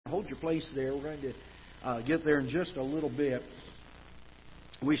hold your place there. We're going to get there in just a little bit.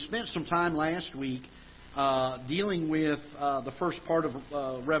 We spent some time last week dealing with the first part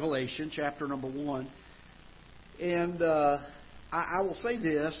of Revelation, chapter number 1. And I will say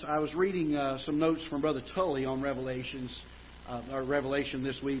this. I was reading some notes from Brother Tully on Revelation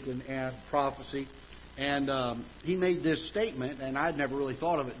this week and prophecy. And he made this statement, and I'd never really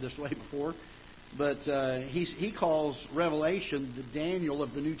thought of it this way before. But he calls Revelation the Daniel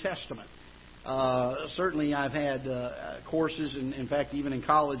of the New Testament. Certainly I've had courses, and in fact even in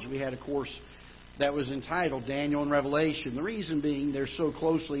college we had a course that was entitled Daniel and Revelation. The reason being they're so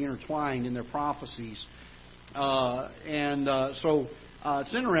closely intertwined in their prophecies. So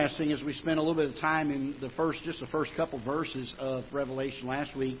it's interesting as we spent a little bit of time in the first couple verses of Revelation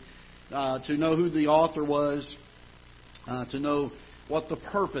last week to know who the author was, to know what the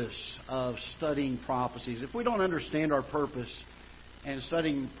purpose of studying prophecies. If we don't understand our purpose and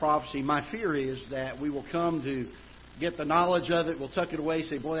studying prophecy, my fear is that we will come to get the knowledge of it, we'll tuck it away,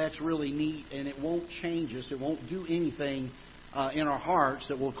 say, boy, that's really neat, and it won't change us. It won't do anything in our hearts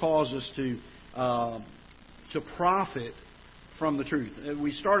that will cause us to profit from the truth.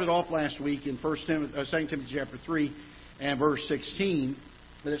 We started off last week in 2 Timothy chapter 3 and verse 16,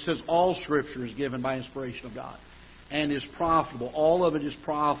 that it says all Scripture is given by inspiration of God and is profitable. All of it is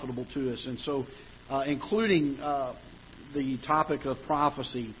profitable to us. And so, including the topic of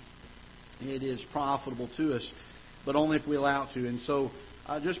prophecy, it is profitable to us, but only if we allow it to. And so,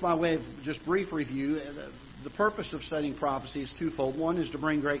 just by way of just brief review, the purpose of studying prophecy is twofold. One is to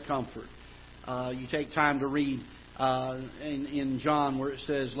bring great comfort. You take time to read in John where it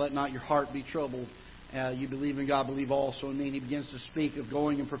says, let not your heart be troubled. You believe in God, believe also in me. And he begins to speak of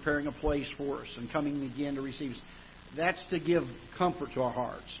going and preparing a place for us and coming again to receive us. That's to give comfort to our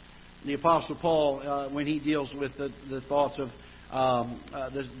hearts. The Apostle Paul, when he deals with the thoughts of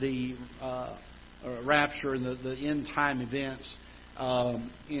the rapture and the end time events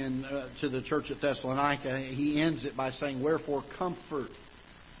to the church at Thessalonica, he ends it by saying, wherefore comfort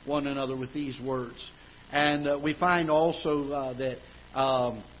one another with these words. And we find also that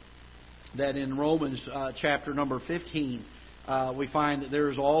in Romans chapter number 15, we find that there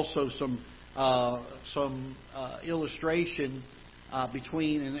is also some illustration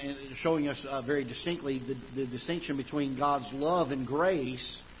between and showing us very distinctly the distinction between God's love and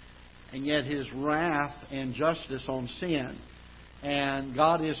grace and yet His wrath and justice on sin. And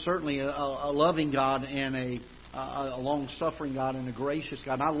God is certainly a loving God and a long-suffering God and a gracious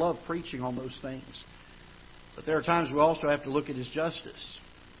God. And I love preaching on those things. But there are times we also have to look at His justice.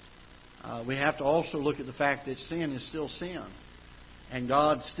 We have to also look at the fact that sin is still sin. And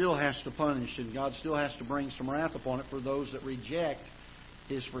God still has to punish, and God still has to bring some wrath upon it for those that reject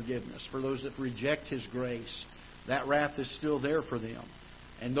His forgiveness, for those that reject His grace. That wrath is still there for them.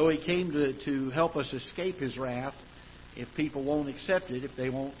 And though He came to help us escape His wrath, if people won't accept it, if they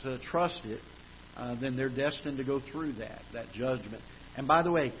won't trust it, then they're destined to go through that judgment. And by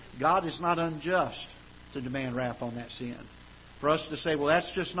the way, God is not unjust to demand wrath on that sin. For us to say, well, that's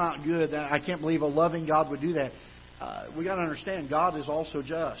just not good, I can't believe a loving God would do that. We got to understand, God is also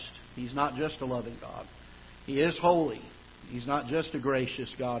just. He's not just a loving God. He is holy. He's not just a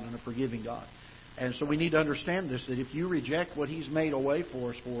gracious God and a forgiving God. And so we need to understand this, that if you reject what He's made a way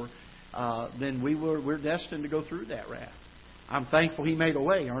for us for, then we're destined to go through that wrath. I'm thankful He made a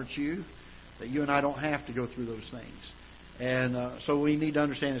way, aren't you? That you and I don't have to go through those things. And so we need to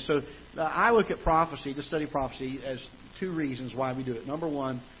understand this. So I look at prophecy, the study of prophecy, as two reasons why we do it. Number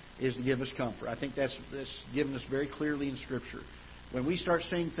one is to give us comfort. I think that's given us very clearly in Scripture. When we start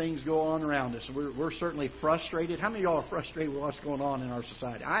seeing things go on around us, we're certainly frustrated. How many of y'all are frustrated with what's going on in our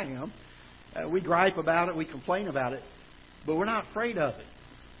society? I am. We gripe about it, we complain about it, but we're not afraid of it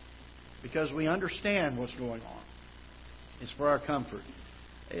because we understand what's going on. It's for our comfort.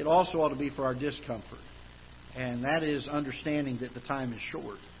 It also ought to be for our discomfort. And that is understanding that the time is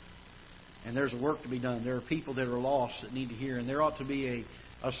short. And there's work to be done. There are people that are lost that need to hear. And there ought to be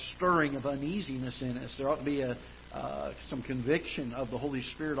a stirring of uneasiness in us. There ought to be some conviction of the Holy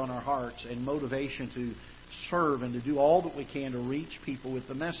Spirit on our hearts and motivation to serve and to do all that we can to reach people with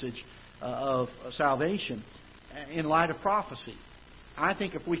the message of salvation in light of prophecy. I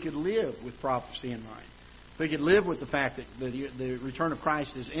think if we could live with prophecy in mind, if we could live with the fact that the return of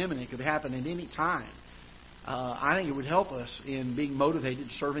Christ is imminent, it could happen at any time, I think it would help us in being motivated,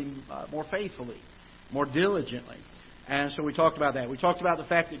 serving more faithfully, more diligently. And so we talked about that. We talked about the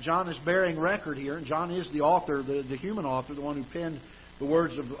fact that John is bearing record here, and John is the author, the human author, the one who penned the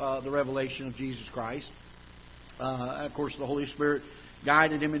words of the revelation of Jesus Christ. Of course, the Holy Spirit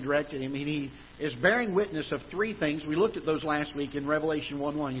guided him and directed him. And he is bearing witness of three things. We looked at those last week in Revelation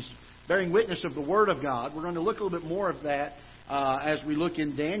 1:1. He's bearing witness of the Word of God. We're going to look a little bit more of that as we look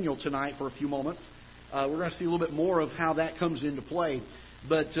in Daniel tonight for a few moments. We're going to see a little bit more of how that comes into play.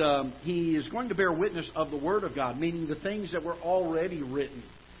 But he is going to bear witness of the Word of God, meaning the things that were already written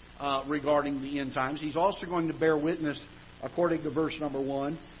regarding the end times. He's also going to bear witness, according to verse number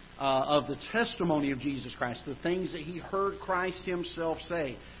 1, of the testimony of Jesus Christ, the things that he heard Christ himself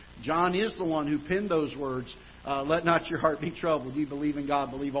say. John is the one who penned those words, let not your heart be troubled. You believe in God,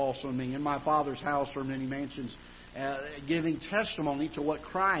 believe also in me. In my Father's house are many mansions, giving testimony to what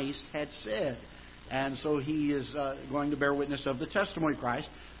Christ had said. And so he is going to bear witness of the testimony of Christ.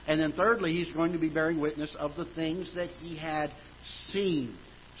 And then thirdly, he's going to be bearing witness of the things that he had seen.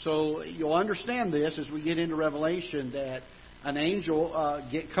 So you'll understand this as we get into Revelation, that an angel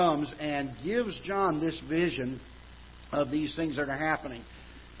comes and gives John this vision of these things that are happening.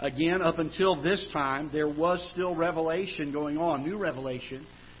 Again, up until this time, there was still revelation going on, new revelation.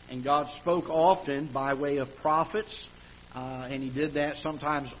 And God spoke often by way of prophets. And he did that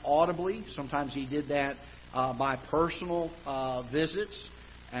sometimes audibly. Sometimes he did that by personal visits.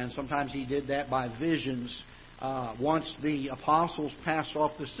 And sometimes he did that by visions. Once the apostles passed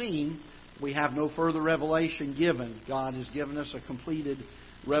off the scene, we have no further revelation given. God has given us a completed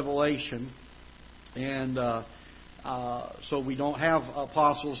revelation. And so we don't have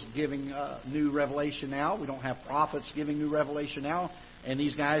apostles giving new revelation now. We don't have prophets giving new revelation now. And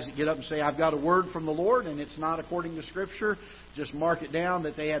these guys that get up and say, I've got a word from the Lord, and it's not according to Scripture, just mark it down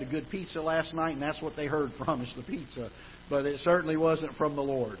that they had a good pizza last night, and that's what they heard from is the pizza. But it certainly wasn't from the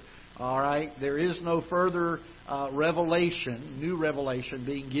Lord. All right? There is no further revelation, new revelation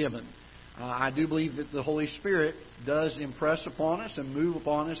being given. I do believe that the Holy Spirit does impress upon us and move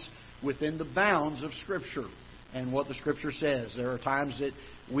upon us within the bounds of Scripture and what the Scripture says. There are times that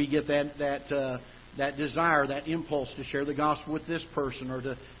we get that desire, that impulse to share the gospel with this person or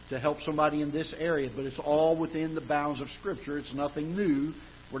to help somebody in this area. But it's all within the bounds of Scripture. It's nothing new.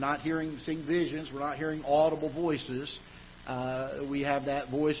 We're not seeing visions. We're not hearing audible voices. We have that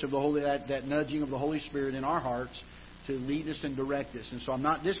voice of the Holy, that nudging of the Holy Spirit in our hearts to lead us and direct us. And so I'm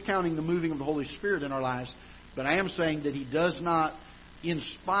not discounting the moving of the Holy Spirit in our lives, but I am saying that He does not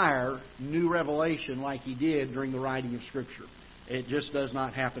inspire new revelation like He did during the writing of Scripture. It just does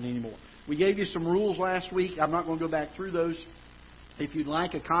not happen anymore. We gave you some rules last week. I'm not going to go back through those. If you'd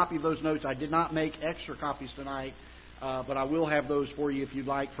like a copy of those notes, I did not make extra copies tonight, but I will have those for you if you'd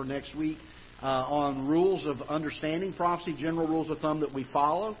like for next week. On rules of understanding prophecy, general rules of thumb that we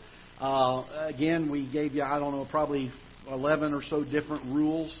follow. Again, we gave you, probably 11 or so different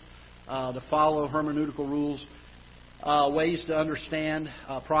rules to follow, hermeneutical rules, ways to understand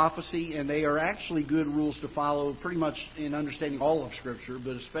prophecy, and they are actually good rules to follow pretty much in understanding all of Scripture,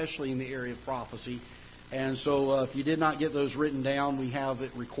 but especially in the area of prophecy. And so if you did not get those written down, we have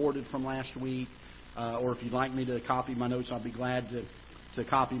it recorded from last week, or if you'd like me to copy my notes, I'll be glad to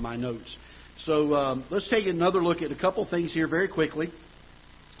copy my notes. So let's take another look at a couple things here very quickly.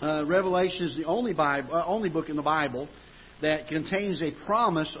 Revelation is the only book in the Bible that contains a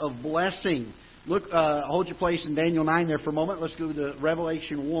promise of blessing. Look, hold your place in Daniel 9 there for a moment. Let's go to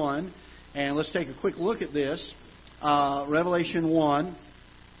Revelation 1, and let's take a quick look at this. Revelation 1,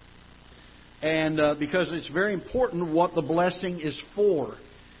 and because it's very important what the blessing is for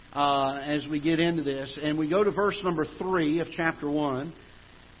as we get into this. And we go to verse number 3 of chapter 1,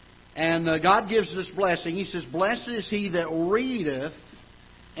 and God gives this blessing. He says, "Blessed is he that readeth,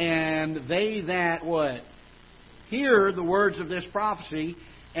 and they that," what? "Hear the words of this prophecy."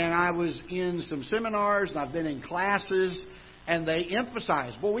 And I was in some seminars, and I've been in classes, and they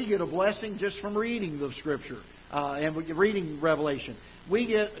emphasize, we get a blessing just from reading the Scripture, and reading Revelation. We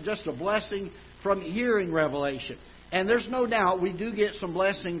get just a blessing from hearing Revelation. And there's no doubt we do get some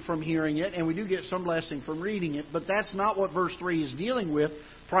blessing from hearing it, and we do get some blessing from reading it, but that's not what verse 3 is dealing with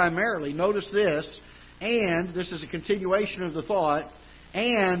primarily. Notice this, and this is a continuation of the thought,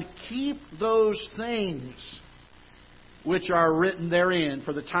 "And keep those things which are written therein,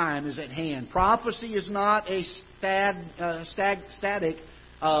 for the time is at hand." Prophecy is not a static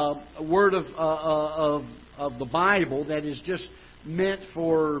word of the Bible that is just meant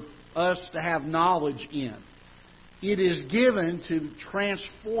for us to have knowledge in. It is given to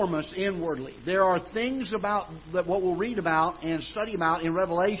transform us inwardly. There are things about that what we'll read about and study about in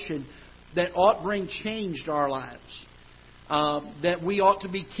Revelation that ought to bring change to our lives, that we ought to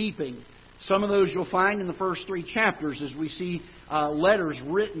be keeping. Some of those you'll find in the first 3 chapters as we see letters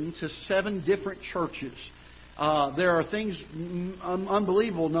written to 7 different churches. There are things,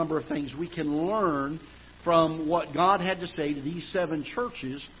 unbelievable number of things we can learn from what God had to say to these 7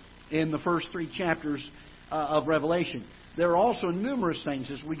 churches in the first 3 chapters of Revelation. There are also numerous things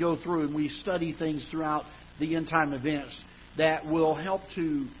as we go through and we study things throughout the end time events that will help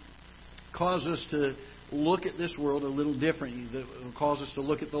to cause us to look at this world a little differently. That will cause us to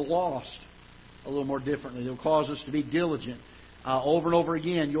look at the lost a little more differently. It will cause us to be diligent. Over and over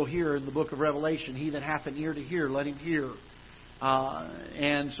again, you'll hear in the book of Revelation, "He that hath an ear to hear, let him hear."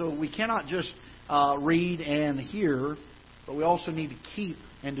 And so we cannot just read and hear, but we also need to keep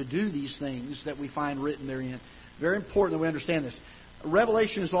and to do these things that we find written therein. Very important that we understand this.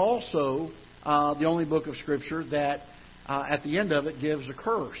 Revelation is also the only book of Scripture that at the end of it gives a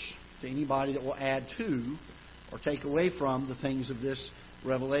curse to anybody that will add to or take away from the things of this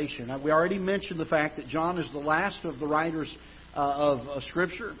Revelation. Now, we already mentioned the fact that John is the last of the writers of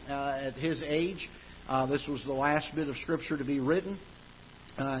Scripture at his age. This was the last bit of Scripture to be written.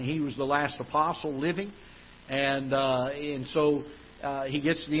 He was the last apostle living. And so he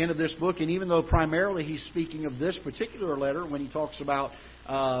gets to the end of this book. And even though primarily he's speaking of this particular letter when he talks about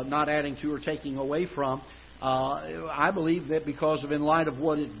not adding to or taking away from, I believe that because of in light of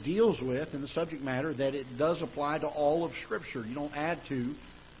what it deals with and the subject matter, that it does apply to all of Scripture. You don't add to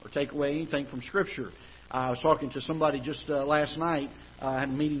or take away anything from Scripture. I was talking to somebody just last night, I had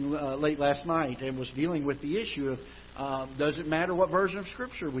a meeting late last night, and was dealing with the issue of does it matter what version of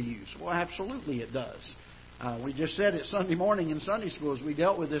Scripture we use? Well, absolutely it does. We just said it Sunday morning in Sunday school as we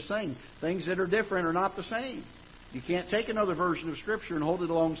dealt with this thing. Things that are different are not the same. You can't take another version of Scripture and hold it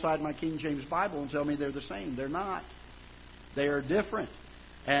alongside my King James Bible and tell me they're the same. They're not. They are different.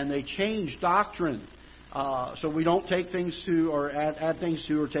 And they change doctrine. So we don't take things to or add things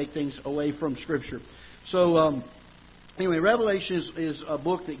to or take things away from Scripture. So anyway, Revelation is a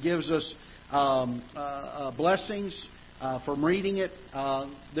book that gives us blessings from reading it.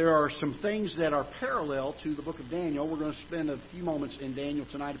 There are some things that are parallel to the book of Daniel. We're going to spend a few moments in Daniel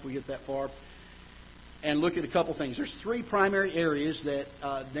tonight if we get that far, and look at a couple things. There's 3 primary areas that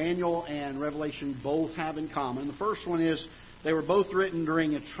Daniel and Revelation both have in common. The first one is they were both written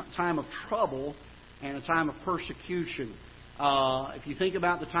during a time of trouble and a time of persecution. If you think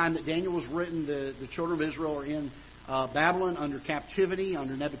about the time that Daniel was written, the children of Israel are in Babylon under captivity,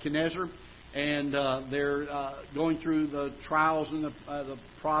 under Nebuchadnezzar, and they're going through the trials and the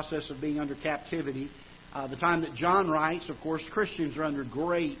process of being under captivity. The time that John writes, of course, Christians are under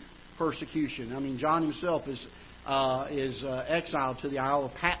great persecution. I mean, John himself is exiled to the Isle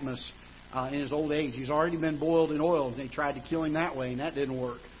of Patmos in his old age. He's already been boiled in oil, and they tried to kill him that way, and that didn't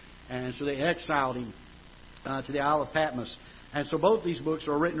work. And so they exiled him to the Isle of Patmos. And so both these books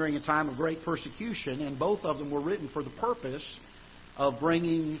are written during a time of great persecution, and both of them were written for the purpose of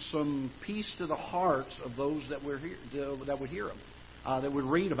bringing some peace to the hearts of those that would hear them, that would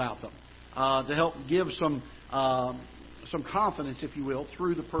read about them, to help give some confidence, if you will,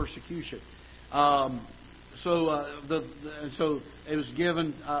 through the persecution. So it was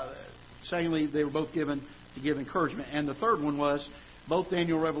given. Secondly, they were both given to give encouragement, and the third one was both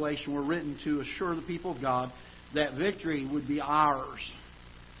Daniel and Revelation were written to assure the people of God that victory would be ours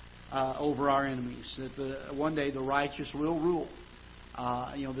over our enemies. That one day the righteous will rule.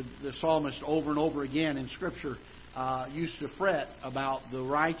 The psalmist over and over again in Scripture used to fret about the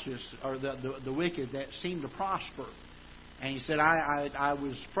righteous or the wicked that seemed to prosper. And he said, I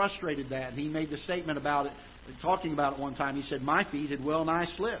was frustrated that. And he made the statement about it, talking about it one time. He said, my feet had well nigh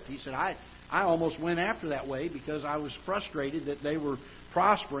slipped. He said, I almost went after that way because I was frustrated that they were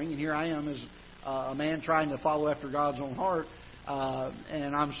prospering. And here I am as a man trying to follow after God's own heart.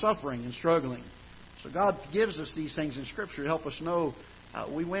 And I'm suffering and struggling. So God gives us these things in Scripture to help us know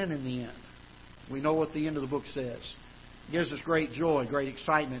we win in the end. We know what the end of the book says. It gives us great joy, great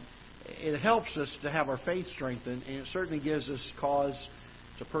excitement. It helps us to have our faith strengthened, and it certainly gives us cause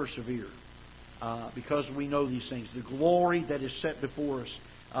to persevere because we know these things. The glory that is set before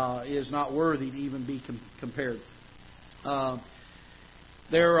us is not worthy to even be compared.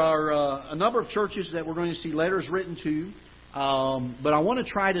 There are a number of churches that we're going to see letters written to, but I want to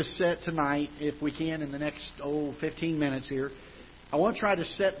try to set tonight, if we can, in the next 15 minutes here, I want to try to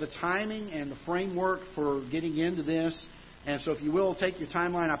set the timing and the framework for getting into this. And so if you will, take your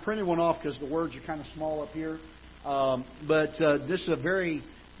timeline. I printed one off because the words are kind of small up here. But this is a very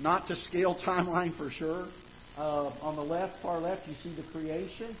not-to-scale timeline for sure. On the left, far left, you see the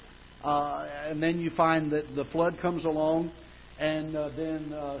creation. And then you find that the flood comes along. And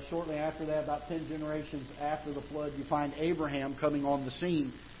then shortly after that, about 10 generations after the flood, you find Abraham coming on the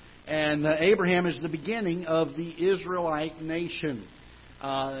scene. And Abraham is the beginning of the Israelite nation.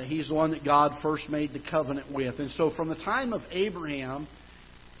 He's the one that God first made the covenant with. And so from the time of Abraham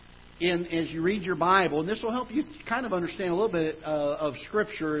as you read your Bible, and this will help you kind of understand a little bit of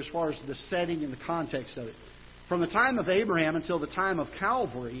Scripture as far as the setting and the context of it. From the time of Abraham until the time of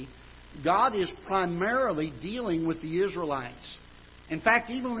Calvary, God is primarily dealing with the Israelites. In fact,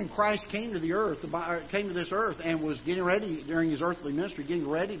 even when Christ came to the earth, came to this earth and was getting ready during His earthly ministry, getting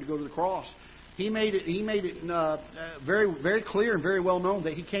ready to go to the cross, He made it very, very clear and very well known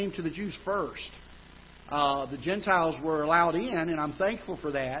that He came to the Jews first. The Gentiles were allowed in, and I'm thankful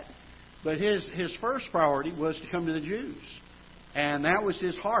for that. But His first priority was to come to the Jews. And that was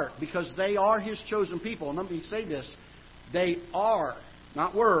His heart, because they are His chosen people. And let me say this. They are,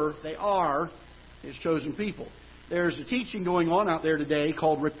 not were, they are His chosen people. There's a teaching going on out there today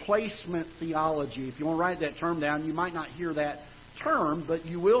called replacement theology. If you want to write that term down, you might not hear that term, but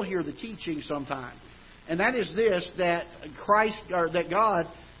you will hear the teaching sometime. And that is this, that God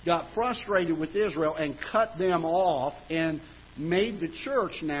got frustrated with Israel and cut them off and made the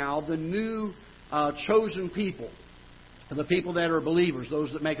church now the new chosen people. The people that are believers,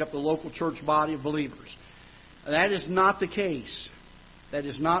 those that make up the local church body of believers. That is not the case. That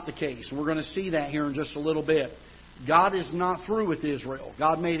is not the case. And we're going to see that here in just a little bit. God is not through with Israel.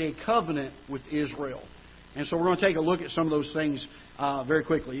 God made a covenant with Israel. And so we're going to take a look at some of those things very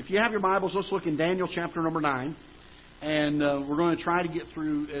quickly. If you have your Bibles, let's look in Daniel chapter number 9. And we're going to try to get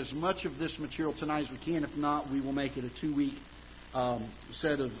through as much of this material tonight as we can. If not, we will make it a 2-week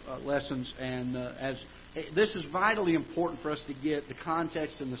set of lessons. And this is vitally important for us to get the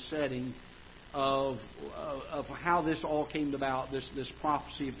context and the setting of how this all came about, this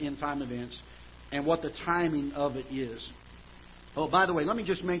prophecy of end-time events, and what the timing of it is. Oh, by the way, let me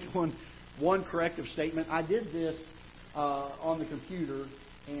just make one corrective statement. I did this on the computer,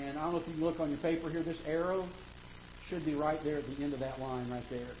 and I don't know if you can look on your paper here. This arrow should be right there at the end of that line right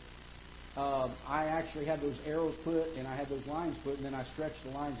there. I actually had those arrows put, and I had those lines put, and then I stretched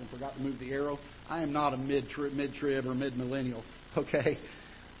the lines and forgot to move the arrow. I am not a mid-trib or mid-millennial, okay?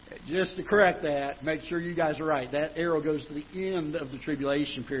 Just to correct that, make sure you guys are right. That arrow goes to the end of the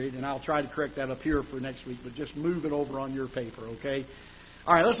tribulation period, and I'll try to correct that up here for next week, but just move it over on your paper, okay?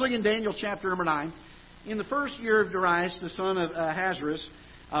 All right, let's look in Daniel chapter number 9. In the first year of Darius, the son of Ahasuerus,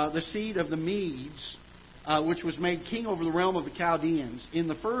 the seed of the Medes, which was made king over the realm of the Chaldeans, in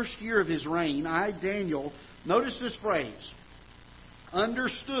the first year of his reign, I, Daniel, notice this phrase,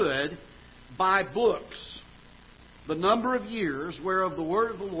 understood by books the number of years whereof the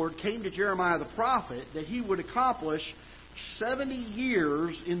word of the Lord came to Jeremiah the prophet, that he would accomplish 70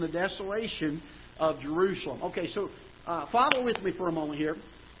 years in the desolation of Jerusalem. Okay, so follow with me for a moment here.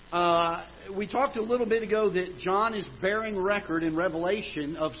 We talked a little bit ago that John is bearing record in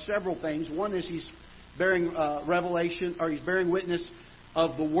Revelation of several things. One is he's bearing he's bearing witness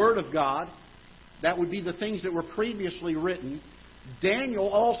of the Word of God. That would be the things that were previously written. Daniel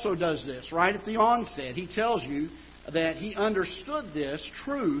also does this right at the onset. He tells you that he understood this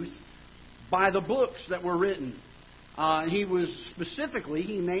truth by the books that were written. He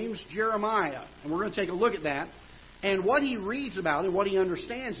names Jeremiah, and we're going to take a look at that. And what he reads about and what he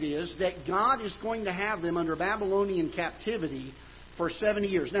understands is that God is going to have them under Babylonian captivity for 70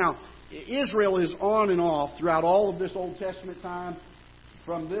 years. Now, Israel is on and off throughout all of this Old Testament time,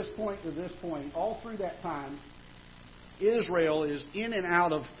 from this point to this point. All through that time, Israel is in and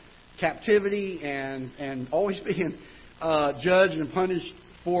out of captivity and always being judged and punished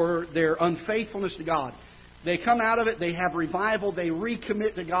for their unfaithfulness to God. They come out of it, they have revival, they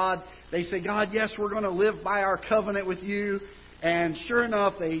recommit to God. They say, God, yes, we're going to live by our covenant with you. And sure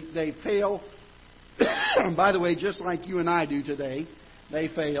enough, they fail. By the way, just like you and I do today, they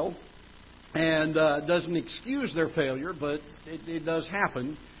fail. And it doesn't excuse their failure, but it does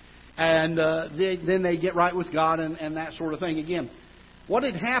happen. And then they get right with God and that sort of thing. Again, what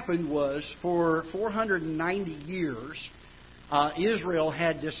had happened was for 490 years, Israel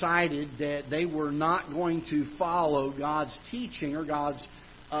had decided that they were not going to follow God's teaching or God's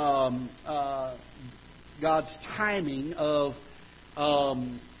timing of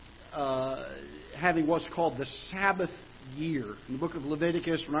having what's called the Sabbath year. In the book of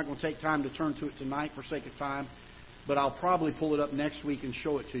Leviticus, we're not going to take time to turn to it tonight for sake of time, but I'll probably pull it up next week and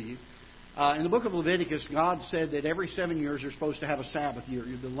show it to you. In the book of Leviticus, God said that every 7 years you're supposed to have a Sabbath year.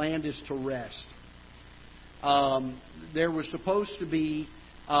 The land is to rest. There was supposed to be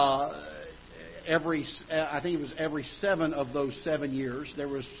every 7 of those 7 years, there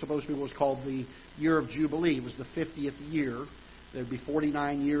was supposed to be what's called the year of Jubilee. It was the 50th year. There would be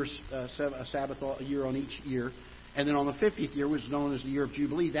 49 years, a Sabbath a year on each year. And then on the 50th year was known as the year of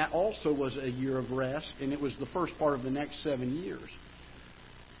Jubilee. That also was a year of rest, and it was the first part of the next 7 years.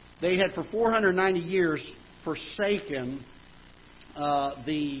 They had for 490 years forsaken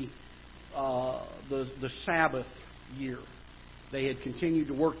the the Sabbath year. They had continued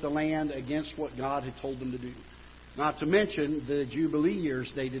to work the land against what God had told them to do. Not to mention the Jubilee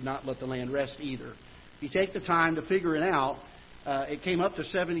years, they did not let the land rest either. If you take the time to figure it out, it came up to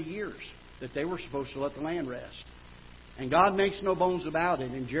 70 years that they were supposed to let the land rest. And God makes no bones about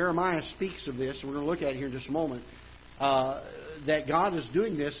it. And Jeremiah speaks of this, and we're going to look at it here in just a moment, that God is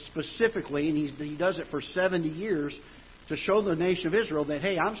doing this specifically, and He does it for 70 years to show the nation of Israel that,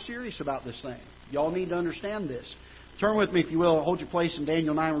 hey, I'm serious about this thing. Y'all need to understand this. Turn with me, if you will. Hold your place in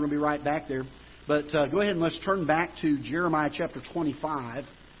Daniel 9. We're going to be right back there. But go ahead and let's turn back to Jeremiah chapter 25.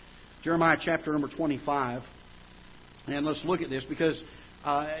 Jeremiah chapter number 25. And let's look at this because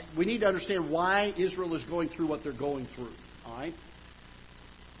we need to understand why Israel is going through what they're going through. All right?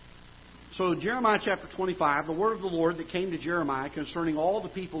 So Jeremiah chapter 25, the word of the Lord that came to Jeremiah concerning all the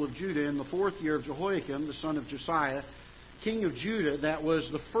people of Judah in the 4th year of Jehoiakim, the son of Josiah, king of Judah. That was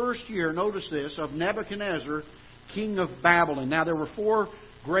the first year, notice this, of Nebuchadnezzar, king of Babylon. Now there were 4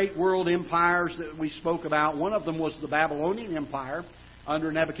 great world empires that we spoke about. One of them was the Babylonian Empire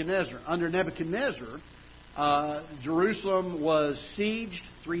under Nebuchadnezzar. Under Nebuchadnezzar, Jerusalem was sieged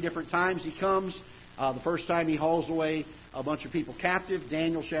 3 different times. He comes. The first time he hauls away a bunch of people captive.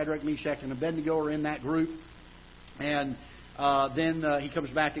 Daniel, Shadrach, Meshach, and Abednego are in that group. And then he comes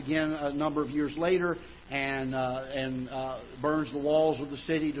back again a number of years later and burns the walls of the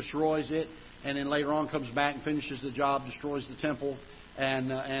city, destroys it. And then later on comes back and finishes the job, destroys the temple,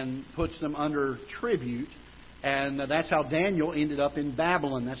 and puts them under tribute. And that's how Daniel ended up in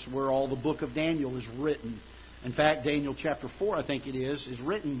Babylon. That's where all the book of Daniel is written. In fact, Daniel chapter 4, I think it is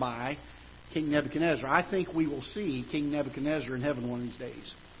written by King Nebuchadnezzar. I think we will see King Nebuchadnezzar in heaven one of these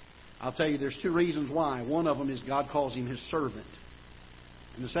days. I'll tell you, there's 2 reasons why. One of them is God calls him His servant.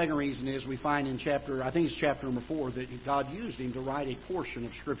 And the second reason is we find in chapter number 4, that God used him to write a portion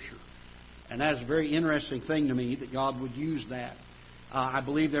of Scripture. And that is a very interesting thing to me, that God would use that. I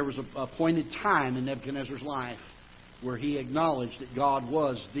believe there was a appointed time in Nebuchadnezzar's life where he acknowledged that God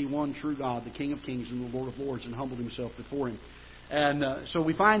was the one true God, the King of Kings and the Lord of Lords, and humbled himself before Him. And so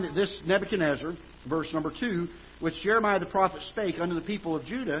we find that this Nebuchadnezzar, verse number 2, which Jeremiah the prophet spake unto the people of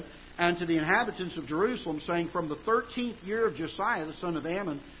Judah and to the inhabitants of Jerusalem, saying, from the 13th year of Josiah the son of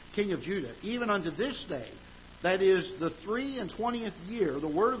Ammon, king of Judah, even unto this day, that is the 23 year, the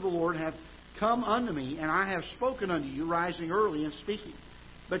word of the Lord hath come unto me, and I have spoken unto you, rising early and speaking.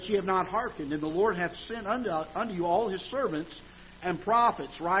 But ye have not hearkened, and the Lord hath sent unto you all His servants and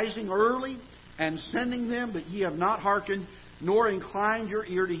prophets, rising early and sending them, but ye have not hearkened, nor inclined your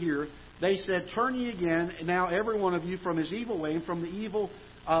ear to hear. They said, turn ye again, now every one of you from his evil way, and from the evil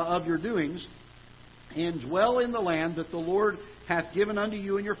of your doings, and dwell in the land that the Lord hath given unto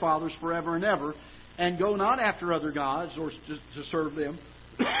you and your fathers forever and ever, and go not after other gods, or to serve them,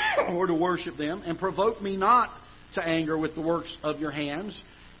 or to worship them, and provoke me not to anger with the works of your hands,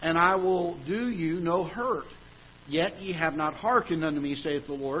 and I will do you no hurt. Yet ye have not hearkened unto me, saith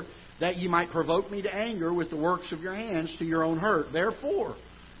the Lord, that ye might provoke me to anger with the works of your hands to your own hurt. Therefore,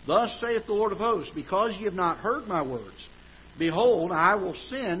 thus saith the Lord of hosts, because ye have not heard my words, behold, I will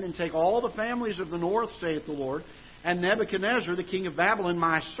send and take all the families of the north, saith the Lord, and Nebuchadnezzar, the king of Babylon,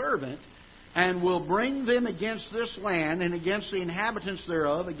 my servant, and will bring them against this land and against the inhabitants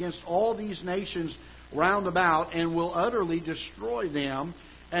thereof, against all these nations round about, and will utterly destroy them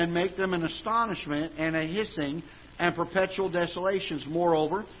and make them an astonishment and a hissing and perpetual desolations.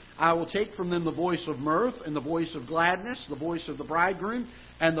 Moreover, I will take from them the voice of mirth and the voice of gladness, the voice of the bridegroom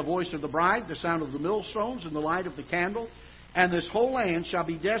and the voice of the bride, the sound of the millstones and the light of the candle. And this whole land shall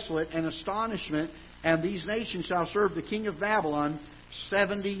be desolate and astonishment, and these nations shall serve the king of Babylon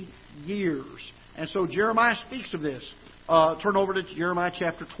 70 years. And so Jeremiah speaks of this. Turn over to Jeremiah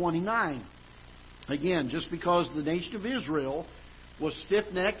chapter 29. Again, just because the nation of Israel was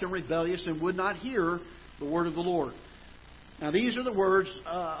stiff-necked and rebellious and would not hear the word of the Lord. Now these are the words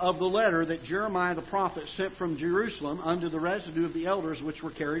of the letter that Jeremiah the prophet sent from Jerusalem unto the residue of the elders which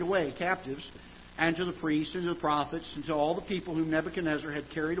were carried away captives, and to the priests and to the prophets, and to all the people whom Nebuchadnezzar had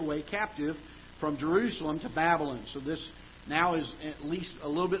carried away captive from Jerusalem to Babylon. So this now is at least a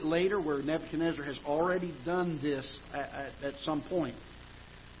little bit later, where Nebuchadnezzar has already done this at some point.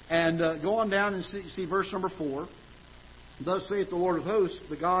 And go on down and see verse number 4. Thus saith the Lord of hosts,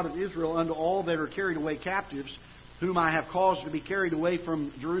 the God of Israel, unto all that are carried away captives, whom I have caused to be carried away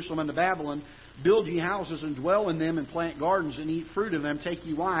from Jerusalem unto Babylon, build ye houses and dwell in them, and plant gardens and eat fruit of them. Take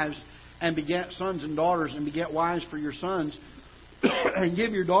ye wives and beget sons and daughters, and beget wives for your sons, and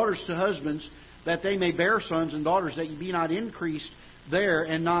give your daughters to husbands, that they may bear sons and daughters, that ye be not increased there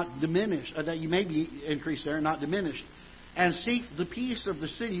and not diminished, that ye may be increased there and not diminished. and seek the peace of the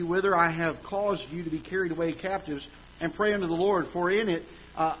city whither I have caused you to be carried away captives, and pray unto the Lord, for in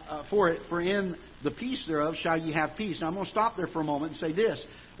the peace thereof shall ye have peace. Now I'm going to stop there for a moment and say this.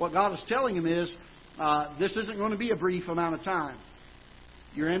 What God is telling him is, this isn't going to be a brief amount of time.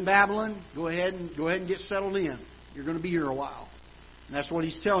 You're in Babylon. Go ahead and get settled in. You're going to be here a while. And that's what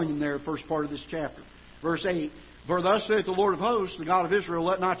he's telling him there, the first part of this chapter. Verse 8, For thus saith the Lord of hosts, the God of Israel,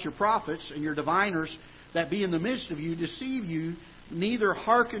 let not your prophets and your diviners that be in the midst of you deceive you, neither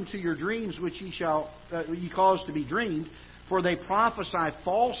hearken to your dreams which ye cause to be dreamed, for they prophesy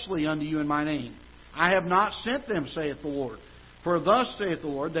falsely unto you in my name. I have not sent them, saith the Lord. For thus saith the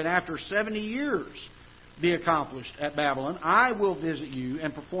Lord, that after 70 years be accomplished at Babylon, I will visit you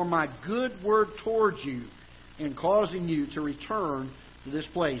and perform my good word towards you in causing you to return to this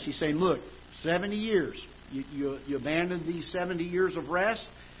place. He's saying, look, 70 years. You abandoned these 70 years of rest.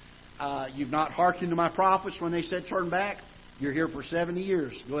 You've not hearkened to my prophets when they said turn back. You're here for 70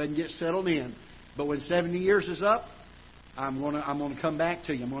 years. Go ahead and get settled in. But when 70 years is up, I'm going to come back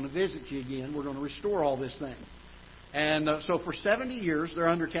to you. I'm going to visit you again. We're going to restore all this thing. And so for 70 years, they're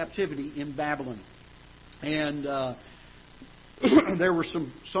under captivity in Babylon. And there were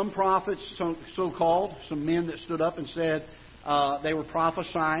some prophets, so-called, some men that stood up and said they were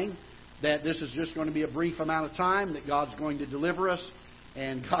prophesying that this is just going to be a brief amount of time, that God's going to deliver us.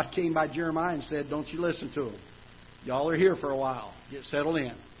 And God came by Jeremiah and said, don't you listen to them. Y'all are here for a while. Get settled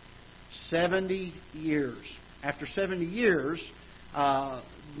in. 70 years. After 70 years,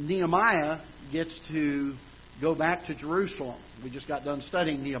 Nehemiah gets to go back to Jerusalem. We just got done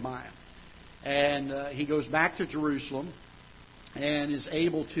studying Nehemiah. And he goes back to Jerusalem and is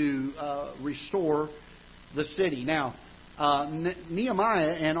able to restore the city. Now,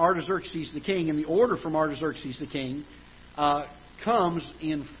 Nehemiah and Artaxerxes the king, and the order from Artaxerxes the king, comes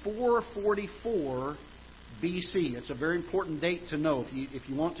in 444 BC. It's a very important date to know. If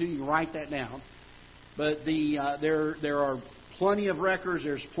you want to, you can write that down. But there are plenty of records.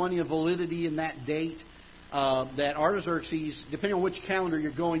 There's plenty of validity in that date that Artaxerxes, depending on which calendar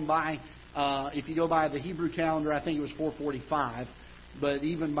you're going by, if you go by the Hebrew calendar, I think it was 445. But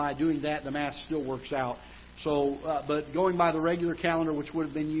even by doing that, the math still works out. So, but going by the regular calendar, which would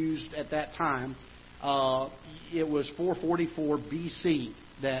have been used at that time, it was 444 BC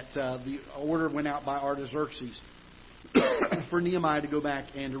that the order went out by Artaxerxes for Nehemiah to go back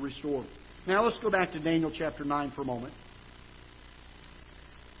and to restore. Now let's go back to Daniel chapter 9 for a moment.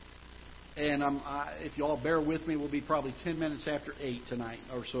 And if you all bear with me, we'll be probably 10 minutes after 8 tonight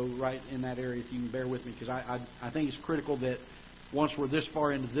or so, right in that area, if you can bear with me, because I think it's critical that once we're this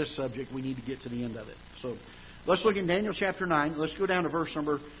far into this subject, we need to get to the end of it. So let's look in Daniel chapter 9. Let's go down to verse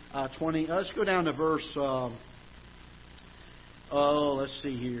number 20. Let's go down to verse, let's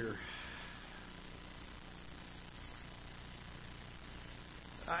see here.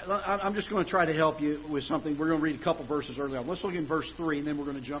 I'm just going to try to help you with something. We're going to read a couple verses early on. Let's look in verse 3, and then we're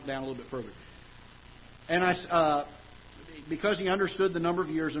going to jump down a little bit further. And because he understood the number of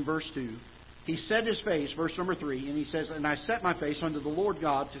years in verse 2, he set his face, verse number 3, and he says, And I set my face unto the Lord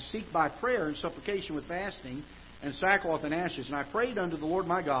God to seek by prayer and supplication with fasting and sackcloth and ashes. And I prayed unto the Lord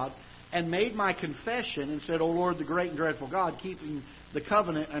my God and made my confession and said, O Lord, the great and dreadful God, keeping the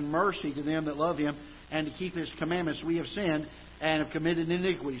covenant and mercy to them that love him and to keep his commandments, we have sinned and have committed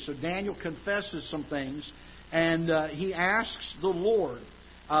iniquity. So Daniel confesses some things, and he asks the Lord,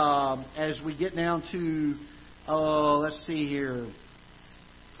 as we get down to, let's see here.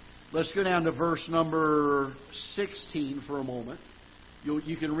 Let's go down to verse number 16 for a moment.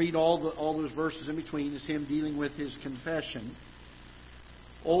 You can read all those verses in between. It's him dealing with his confession.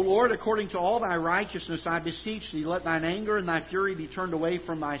 O Lord, according to all thy righteousness, I beseech thee, let thine anger and thy fury be turned away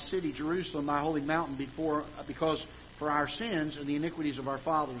from thy city, Jerusalem, thy holy mountain, because for our sins and the iniquities of our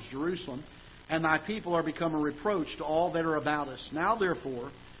fathers, Jerusalem, and thy people are become a reproach to all that are about us. Now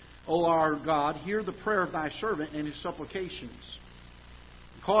therefore, O our God, hear the prayer of thy servant and his supplications.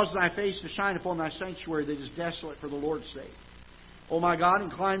 Cause thy face to shine upon thy sanctuary that is desolate for the Lord's sake. O my God,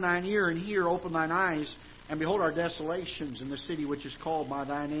 incline thine ear and hear, open thine eyes, and behold our desolations in the city which is called by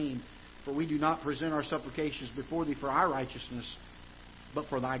thy name. For we do not present our supplications before thee for our righteousness, but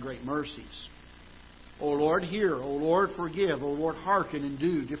for thy great mercies. O Lord, hear. O Lord, forgive. O Lord, hearken and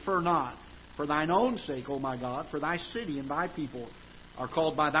do. Defer not. For thine own sake, O my God, for thy city and thy people are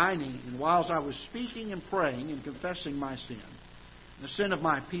called by thy name. And whilst I was speaking and praying and confessing my sin, the sin of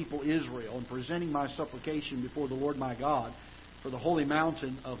my people Israel, and presenting my supplication before the Lord my God, for the holy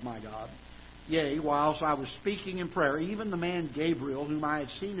mountain of my God, yea, whilst I was speaking in prayer, even the man Gabriel, whom I had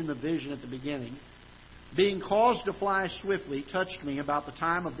seen in the vision at the beginning, being caused to fly swiftly, touched me about the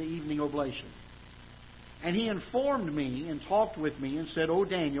time of the evening oblation. And he informed me and talked with me and said, O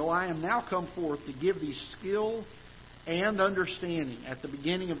Daniel, I am now come forth to give thee skill and understanding. At the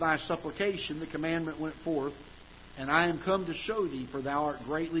beginning of thy supplication the commandment went forth, and I am come to show thee, for thou art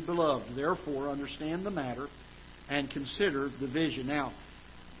greatly beloved. Therefore understand the matter and consider the vision. Now,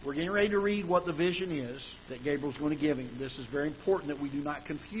 we're getting ready to read what the vision is that Gabriel's going to give him. This is very important that we do not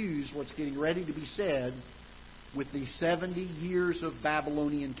confuse what's getting ready to be said with the 70 years of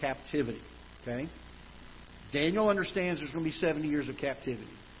Babylonian captivity. Okay? Daniel understands there's going to be 70 years of captivity.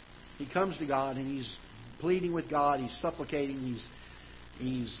 He comes to God and he's pleading with God. He's supplicating.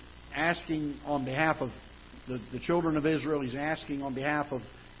 He's asking on behalf of the children of Israel. He's asking on behalf of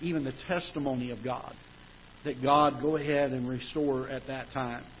even the testimony of God, that God go ahead and restore at that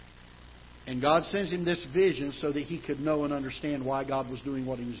time. And God sends him this vision so that he could know and understand why God was doing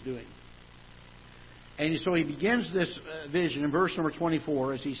what he was doing. And so he begins this vision in verse number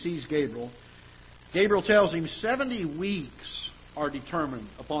 24 as he sees Gabriel. Gabriel tells him, 70 weeks are determined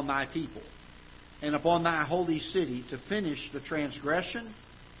upon thy people and upon thy holy city to finish the transgression,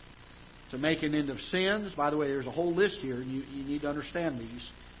 to make an end of sins. By the way, there's a whole list here. You need to understand these.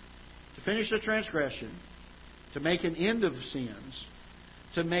 To finish the transgression, to make an end of sins,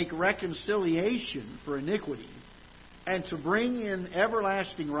 to make reconciliation for iniquity, and to bring in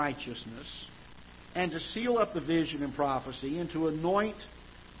everlasting righteousness, and to seal up the vision and prophecy, and to anoint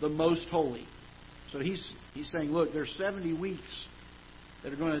the most holy. So he's saying, look, there's 70 weeks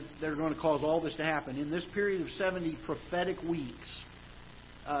that are going to cause all this to happen. In this period of 70 prophetic weeks,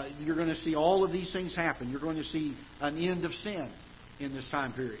 you're going to see all of these things happen. You're going to see an end of sin in this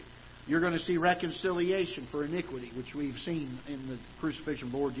time period. You're going to see reconciliation for iniquity, which we've seen in the crucifixion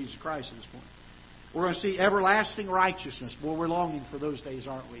of the Lord Jesus Christ at this point. We're going to see everlasting righteousness. Boy, we're longing for those days,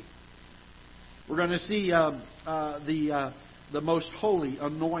 aren't we? We're going to see the most holy,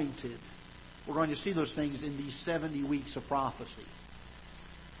 anointed. We're going to see those things in these 70 weeks of prophecy.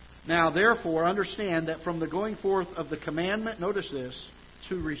 Now, therefore, understand that from the going forth of the commandment, notice this,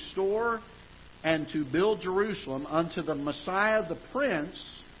 to restore and to build Jerusalem unto the Messiah the Prince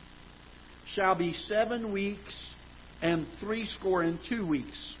shall be 7 weeks and 62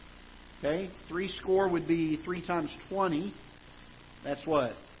 weeks. Okay? 60 would be 3 times 20. That's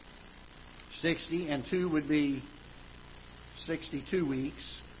what? 60. And 2 would be 62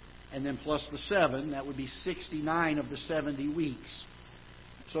 weeks. And then plus the 7, that would be 69 of the 70 weeks.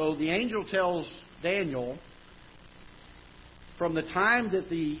 So the angel tells Daniel, from the time that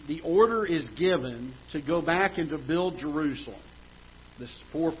the order is given to go back and to build Jerusalem, this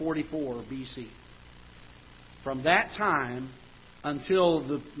 444 BC, from that time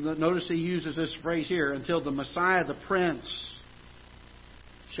until notice he uses this phrase here, until the Messiah the Prince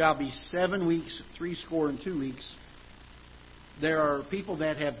shall be 7 weeks, 62 weeks. There are people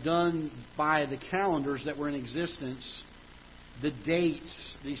that have done by the calendars that were in existence the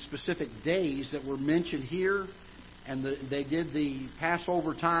dates, the specific days that were mentioned here, and they did the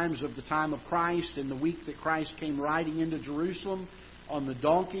Passover times of the time of Christ and the week that Christ came riding into Jerusalem on the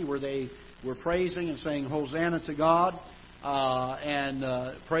donkey, where they were praising and saying Hosanna to God,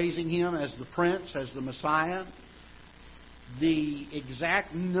 and praising Him as the Prince, as the Messiah. The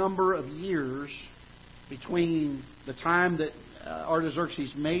exact number of years between the time that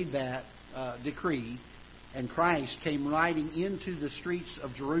Artaxerxes made that decree and Christ came riding into the streets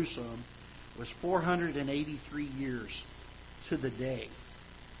of Jerusalem was 483 years to the day.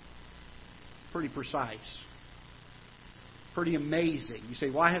 Pretty precise. Pretty amazing. You say,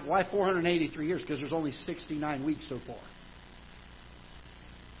 why 483 years? Because there's only 69 weeks so far.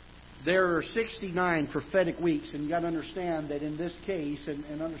 There are 69 prophetic weeks, and you've got to understand that in this case,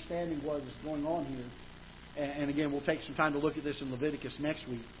 and understanding what is going on here, and again, we'll take some time to look at this in Leviticus next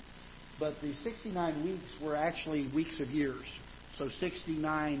week, but the 69 weeks were actually weeks of years. So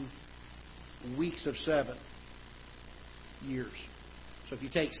 69 weeks of 7 years. So if you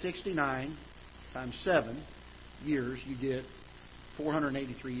take 69 times 7 years, you get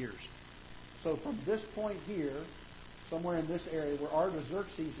 483 years. So from this point here, somewhere in this area where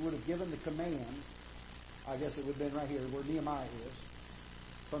Artaxerxes would have given the command, I guess it would have been right here where Nehemiah is,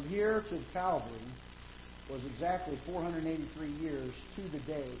 from here to Calvary was exactly 483 years to the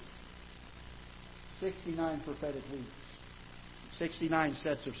day. 69 prophetic weeks. 69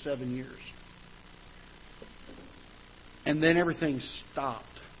 sets of 7 years. And then everything stopped.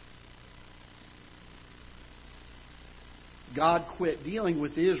 God quit dealing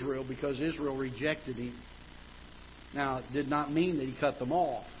with Israel because Israel rejected Him. Now, it did not mean that He cut them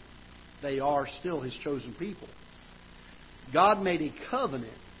off. They are still His chosen people. God made a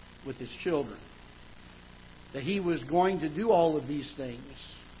covenant with His children that He was going to do all of these things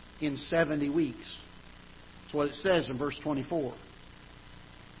in 70 weeks. That's what it says in verse 24.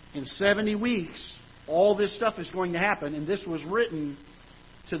 In 70 weeks, all this stuff is going to happen, and this was written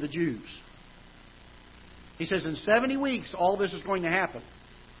to the Jews. He says, in 70 weeks, all this is going to happen.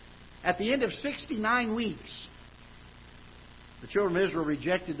 At the end of 69 weeks, the children of Israel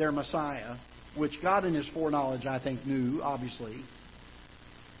rejected their Messiah, which God in His foreknowledge, I think, knew, obviously.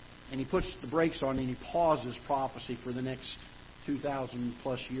 And He puts the brakes on and He pauses prophecy for the next 2,000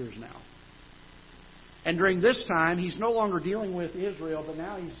 plus years now. And during this time, He's no longer dealing with Israel, but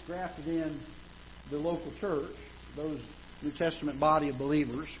now He's grafted in the local church, those New Testament body of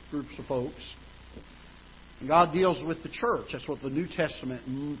believers, groups of folks. And God deals with the church. That's what the New Testament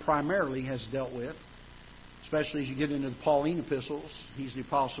primarily has dealt with. Especially as you get into the Pauline epistles. He's the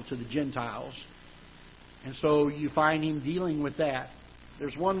apostle to the Gentiles. And so you find Him dealing with that.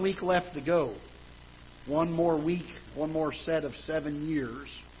 There's 1 week left to go. One more week, one more set of 7 years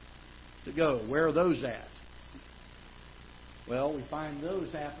to go. Where are those at? Well, we find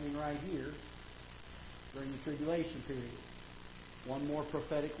those happening right here during the tribulation period. One more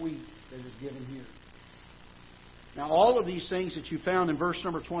prophetic week that is given here. Now, all of these things that you found in verse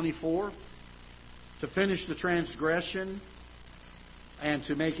number 24, to finish the transgression, and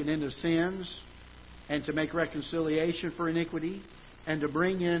to make an end of sins, and to make reconciliation for iniquity, and to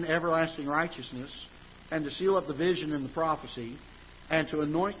bring in everlasting righteousness, and to seal up the vision and the prophecy, and to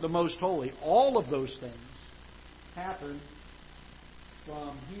anoint the most holy. All of those things happen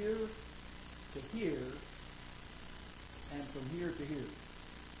from here to here, and from here to here.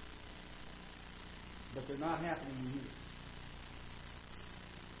 But they're not happening here.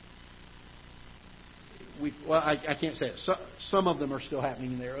 I can't say it. Some of them are still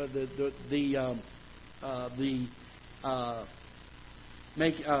happening there. The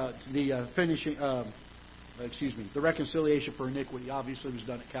reconciliation for iniquity obviously was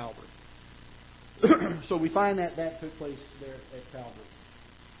done at Calvary. So we find that took place there at Calvary.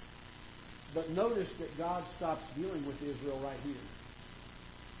 But notice that God stops dealing with Israel right here.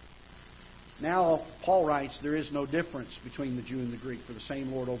 Now, Paul writes, there is no difference between the Jew and the Greek, for the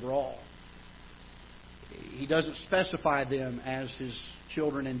same Lord over all. He doesn't specify them as His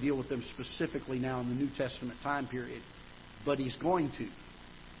children and deal with them specifically now in the New Testament time period. But He's going to.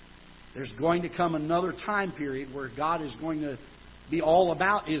 There's going to come another time period where God is going to be all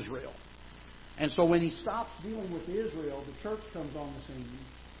about Israel. And so when He stops dealing with Israel, the church comes on the scene.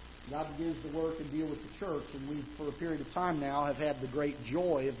 God begins to work and deal with the church. And we, for a period of time now, have had the great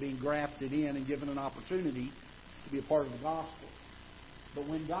joy of being grafted in and given an opportunity to be a part of the gospel. But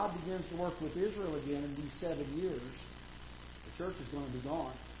when God begins to work with Israel again in these 7 years, the church is going to be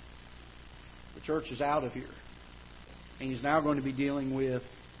gone. The church is out of here. And He's now going to be dealing with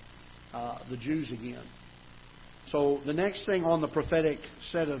the Jews again. So the next thing on the prophetic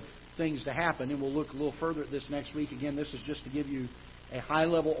set of things to happen, and we'll look a little further at this next week. Again, this is just to give you a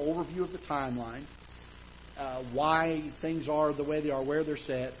high-level overview of the timeline, why things are the way they are, where they're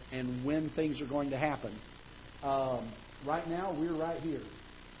set, and when things are going to happen. Right now, we're right here.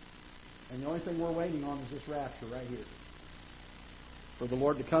 And the only thing we're waiting on is this rapture right here. For the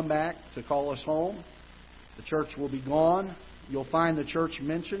Lord to come back to call us home. The church will be gone. You'll find the church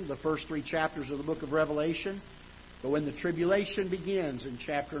mentioned, the first 3 chapters of the book of Revelation. But when the tribulation begins in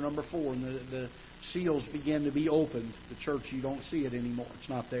chapter number 4, and the seals begin to be opened, the church, you don't see it anymore. It's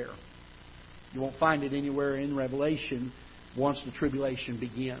not there. You won't find it anywhere in Revelation once the tribulation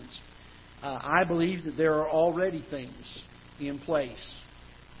begins. I believe that there are already things in place.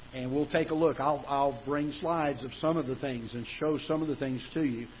 And we'll take a look. I'll bring slides of some of the things and show some of the things to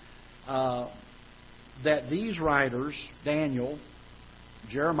you. That these writers, Daniel,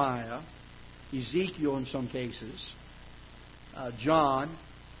 Jeremiah, Ezekiel in some cases, John,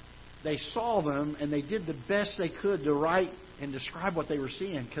 they saw them and they did the best they could to write and describe what they were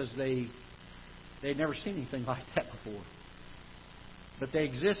seeing, because they'd never seen anything like that before. But they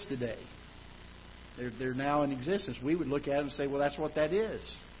exist today. They're now in existence. We would look at it and say, well, that's what that is.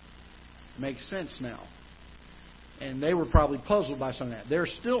 It makes sense now. And they were probably puzzled by some of that. There are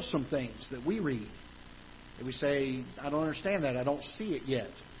still some things that we read that we say, I don't understand that. I don't see it yet.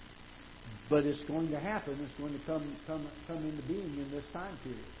 But it's going to happen. It's going to come into being in this time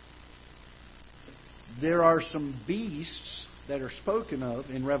period. There are some beasts that are spoken of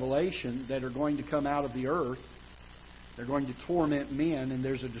in Revelation that are going to come out of the earth. They're going to torment men, and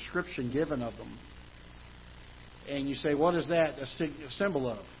there's a description given of them. And you say, what is that a symbol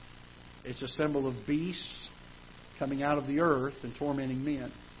of? It's a symbol of beasts coming out of the earth and tormenting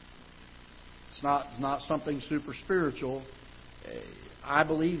men. It's not something super spiritual. I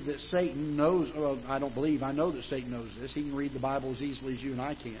believe that Satan knows, well, I don't believe, I know that Satan knows this. He can read the Bible as easily as you and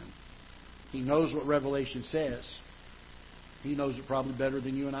I can. He knows what Revelation says. He knows it probably better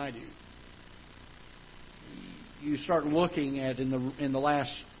than you and I do. You start looking at in the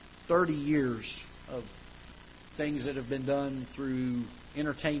last 30 years of things that have been done through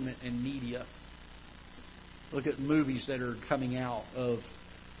entertainment and media. Look at movies that are coming out of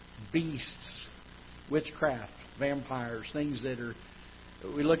beasts, witchcraft, vampires, things that are.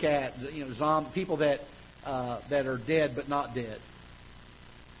 We look at people that are dead but not dead.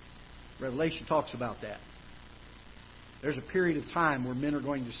 Revelation talks about that. There's a period of time where men are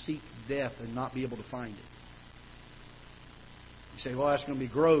going to seek death and not be able to find it. You say, well, that's going to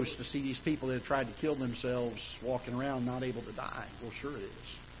be gross to see these people that have tried to kill themselves walking around not able to die. Well, sure it is.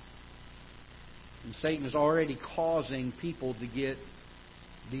 And Satan is already causing people to get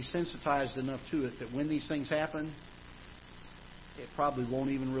desensitized enough to it that when these things happen, it probably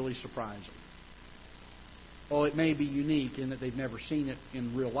won't even really surprise them. Oh, it may be unique in that they've never seen it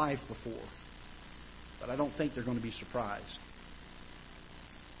in real life before. But I don't think they're going to be surprised.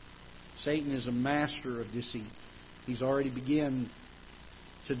 Satan is a master of deceit. He's already begun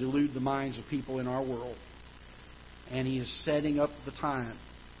to delude the minds of people in our world. And he is setting up the time.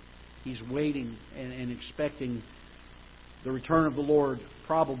 He's waiting and expecting the return of the Lord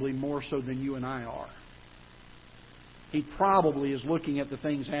probably more so than you and I are. He probably is looking at the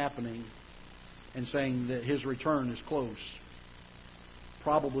things happening and saying that His return is close.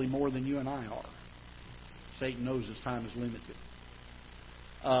 Probably more than you and I are. Satan knows his time is limited.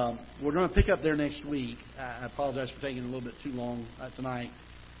 We're going to pick up there next week. I apologize for taking a little bit too long tonight.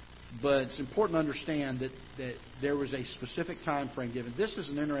 But it's important to understand that there was a specific time frame given. This is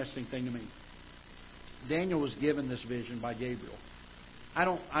an interesting thing to me. Daniel was given this vision by Gabriel. I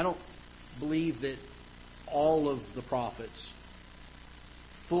don't believe that all of the prophets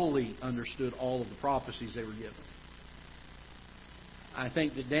fully understood all of the prophecies they were given. I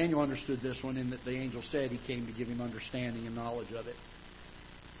think that Daniel understood this one in that the angel said he came to give him understanding and knowledge of it.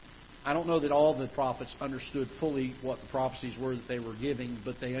 I don't know that all the prophets understood fully what the prophecies were that they were giving,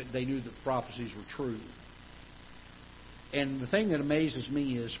 but they knew that the prophecies were true. And the thing that amazes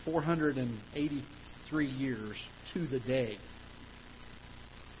me is 483 years to the day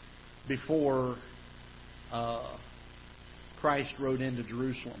before Christ rode into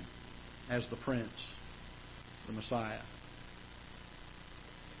Jerusalem as the Prince, the Messiah.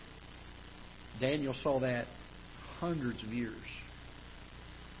 Daniel saw that hundreds of years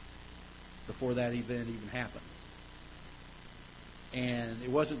before that event even happened. And it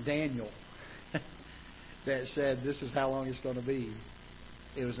wasn't Daniel that said, this is how long it's going to be.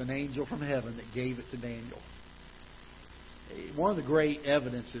 It was an angel from heaven that gave it to Daniel. One of the great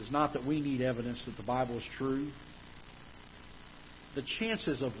evidences, not that we need evidence that the Bible is true, the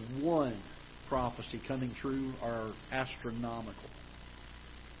chances of one prophecy coming true are astronomical.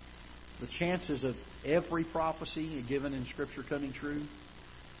 The chances of every prophecy given in Scripture coming true,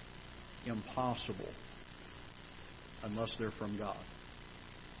 impossible unless they're from God.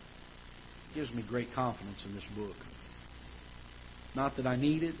 It gives me great confidence in this book. Not that I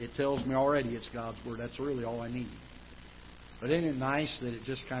need it. It tells me already it's God's Word. That's really all I need. But isn't it nice that it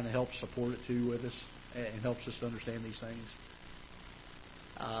just kind of helps support it too with us and helps us to understand these things?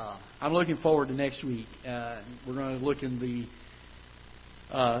 I'm looking forward to next week. We're going to look in the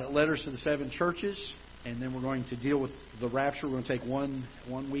letters to the 7 churches, and then we're going to deal with the rapture. We're going to take one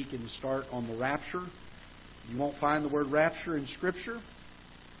week and start on the rapture. You won't find the word rapture in Scripture,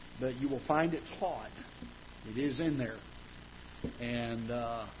 but you will find it taught. It is in there. And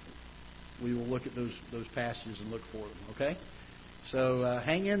we will look at those passages and look for them. Okay? So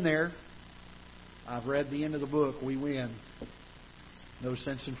hang in there. I've read the end of the book. We win. No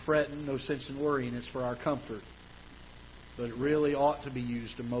sense in fretting, no sense in worrying. It's for our comfort. But it really ought to be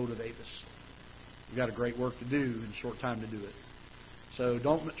used to motivate us. We've got a great work to do in a short time to do it. So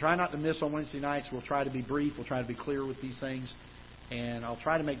try not to miss on Wednesday nights. We'll try to be brief. We'll try to be clear with these things. And I'll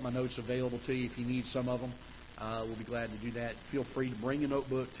try to make my notes available to you if you need some of them. We'll be glad to do that. Feel free to bring a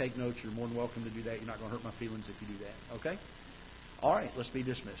notebook, take notes. You're more than welcome to do that. You're not going to hurt my feelings if you do that. Okay? All right, let's be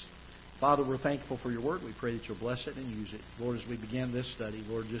dismissed. Father, we're thankful for your word. We pray that you'll bless it and use it. Lord, as we begin this study,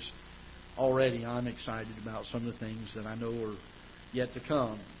 Lord, just already I'm excited about some of the things that I know are yet to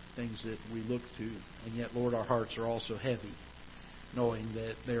come, things that we look to. And yet, Lord, our hearts are also heavy, knowing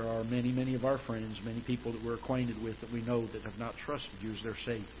that there are many, many of our friends, many people that we're acquainted with that we know that have not trusted you as their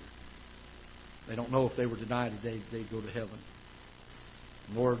Savior. They don't know if they were to die today, they'd go to heaven.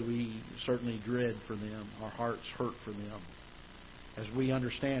 Lord, we certainly dread for them. Our hearts hurt for them. As we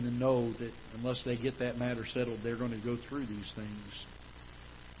understand and know that unless they get that matter settled, they're going to go through these things.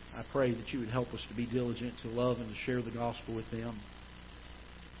 I pray that you would help us to be diligent to love and to share the gospel with them,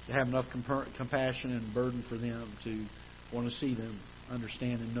 to have enough compassion and burden for them to want to see them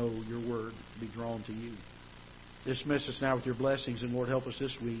understand and know your word, be drawn to you. Dismiss us now with your blessings, and Lord, help us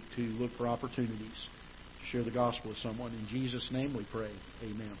this week to look for opportunities to share the gospel with someone. In Jesus' name we pray.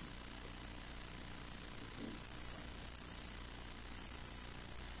 Amen.